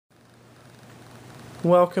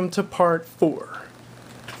Welcome to part 4.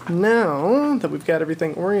 Now that we've got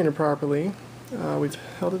everything oriented properly, we've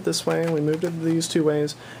held it this way and we moved it these 2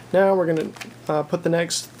 ways. Now we're going to put the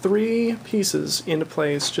next 3 pieces into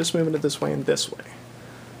place, just moving it this way and this way.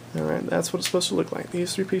 Alright, that's what it's supposed to look like.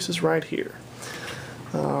 These 3 pieces right here.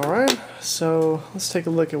 Alright, so let's take a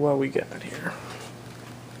look at what we got here.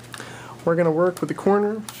 We're going to work with the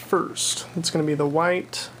corner first. It's going to be the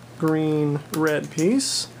white, green, red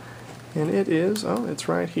piece. And it is, oh, it's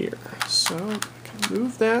right here. So I can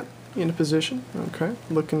move that into position. Okay,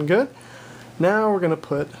 looking good. Now we're going to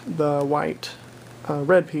put the white,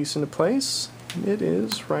 red piece into place. And it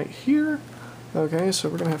is right here. Okay, so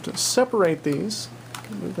we're going to have to separate these.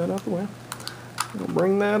 Move that out of the way. We'll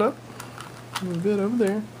bring that up. Move it over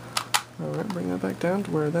there. Alright, bring that back down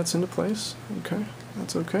to where that's into place. Okay,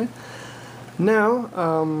 that's okay.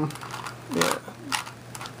 Now, yeah.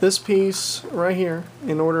 This piece right here,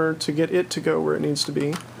 in order to get it to go where it needs to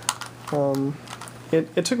be,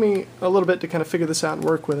 it took me a little bit to kind of figure this out and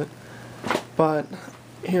work with it, but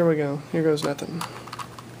here we go. Here goes nothing.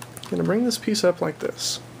 I'm going to bring this piece up like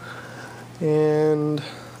this, and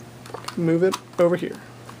move it over here,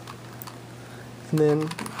 and then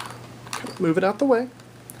kind of move it out the way,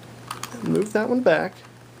 and move that one back,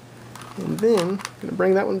 and then I'm going to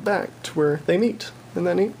bring that one back to where they meet. Isn't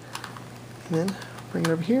that neat? And then bring it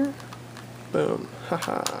over here. Boom.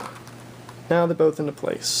 Haha. Now they're both into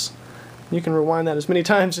place. You can rewind that as many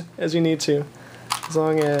times as you need to, as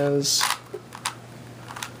long as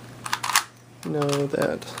you know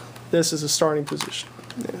that this is a starting position.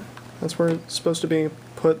 Yeah, that's where it's supposed to be.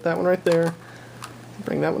 Put that one right there.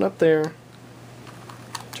 Bring that one up there.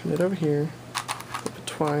 Turn it over here. Flip it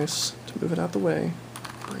twice to move it out the way.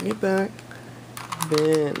 Bring it back.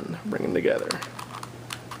 Then bring them together.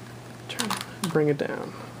 Bring it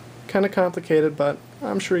down. Kind of complicated, but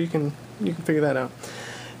I'm sure you can figure that out.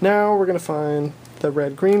 Now we're going to find the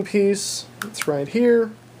red-green piece. It's right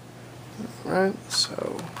here. Alright, so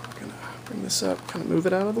we're going to bring this up, kind of move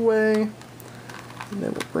it out of the way, and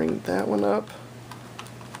then we'll bring that one up.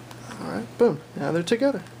 Alright, boom. Now they're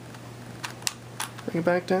together. Bring it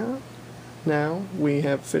back down. Now we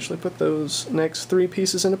have officially put those next 3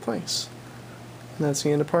 pieces into place. And that's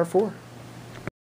the end of part 4.